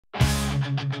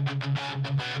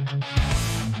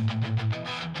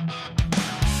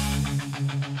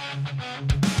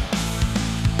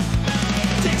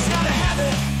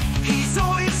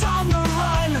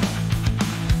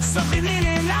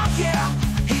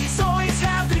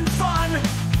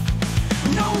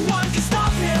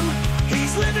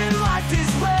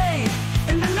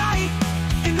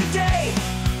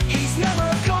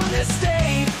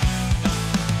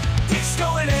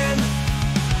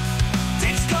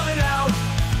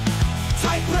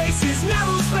places,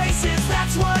 narrow spaces,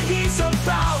 that's what he's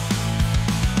about.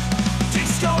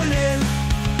 Dick's going in,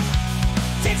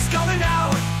 Dick's coming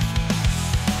out.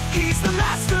 He's the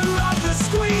master of the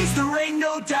squeeze, there ain't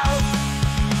no doubt.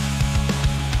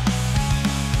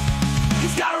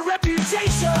 He's got a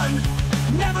reputation,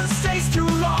 never stays too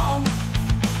long.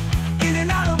 In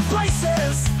and out of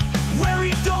places where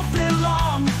he don't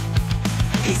belong.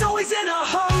 He's always in a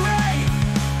hurry,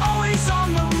 always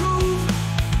on the move.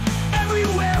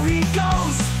 Everywhere he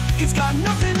goes, he's got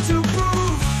nothing to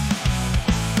prove.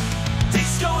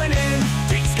 Dick's going in,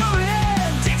 Dick's coming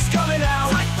in, Dick's coming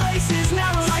out. Tight places,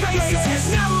 narrow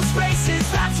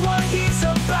spaces, that's what he's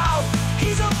about.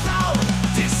 He's about.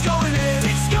 Dick's going in,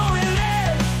 Dick's going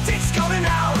in, Dick's coming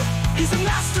out. He's the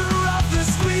master of the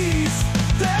squeeze,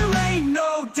 there ain't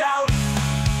no doubt.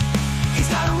 He's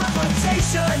got a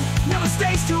reputation, never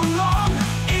stays too long.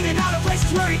 In and out of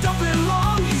places where he don't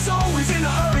belong. He's always in a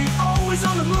hurry, always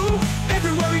on the move.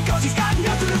 Everywhere he goes, he's got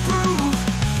nothing to prove.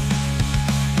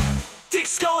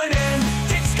 Dick's going in,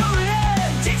 Dick's coming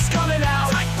in, Dick's coming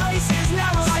out. Tight places,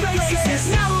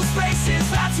 narrow spaces,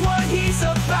 that's what he's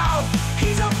about.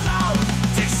 He's about.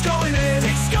 Dick's going in,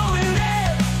 Dick's going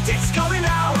in, Dick's coming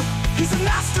out. He's the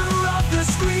master of the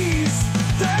squeeze,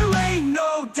 there ain't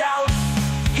no doubt.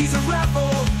 He's a rebel,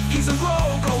 he's a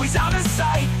rogue, always out of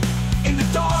sight. In the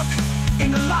dark,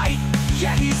 in the light,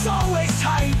 yeah, he's always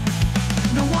tight.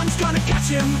 No one's gonna catch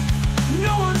him,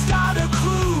 no one's got a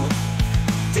clue.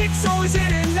 Dick's always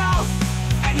in and out,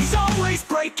 and he's always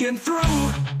breaking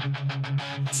through.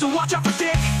 So watch out for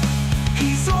Dick,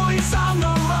 he's always on the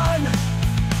run.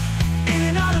 In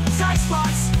and out of tight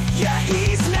spots, yeah,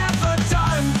 he's never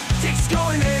done. Dick's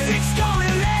going in, Dick's going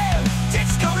in,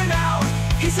 Dick's coming out.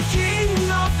 He's the king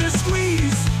of the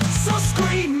squeeze, so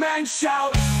scream and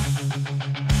shout.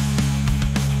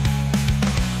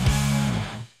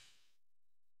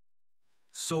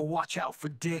 So watch out for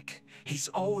Dick, he's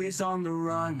always on the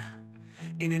run.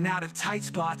 In and out of tight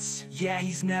spots, yeah,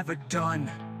 he's never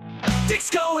done. Dick's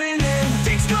going in,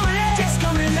 Dick's coming in, Dick's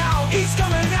coming out. He's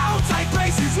coming out, tight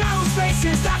places, narrow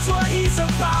spaces, that's what he's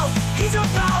about. He's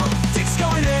about. Dick's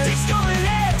going in, Dick's coming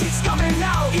in, Dick's coming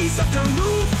out. He's up to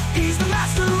move, he's the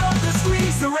master of the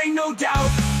squeeze, there ain't no doubt.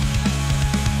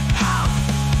 How?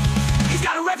 He's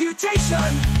got a reputation,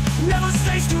 never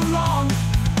stays too long.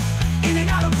 In and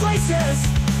out of places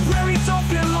where he don't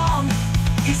belong.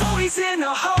 He's always in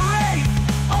a hurry,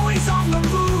 always on the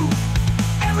move.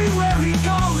 Everywhere he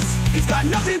goes, he's got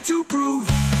nothing to prove.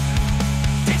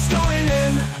 Dick's going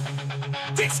in,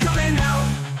 Dick's coming out.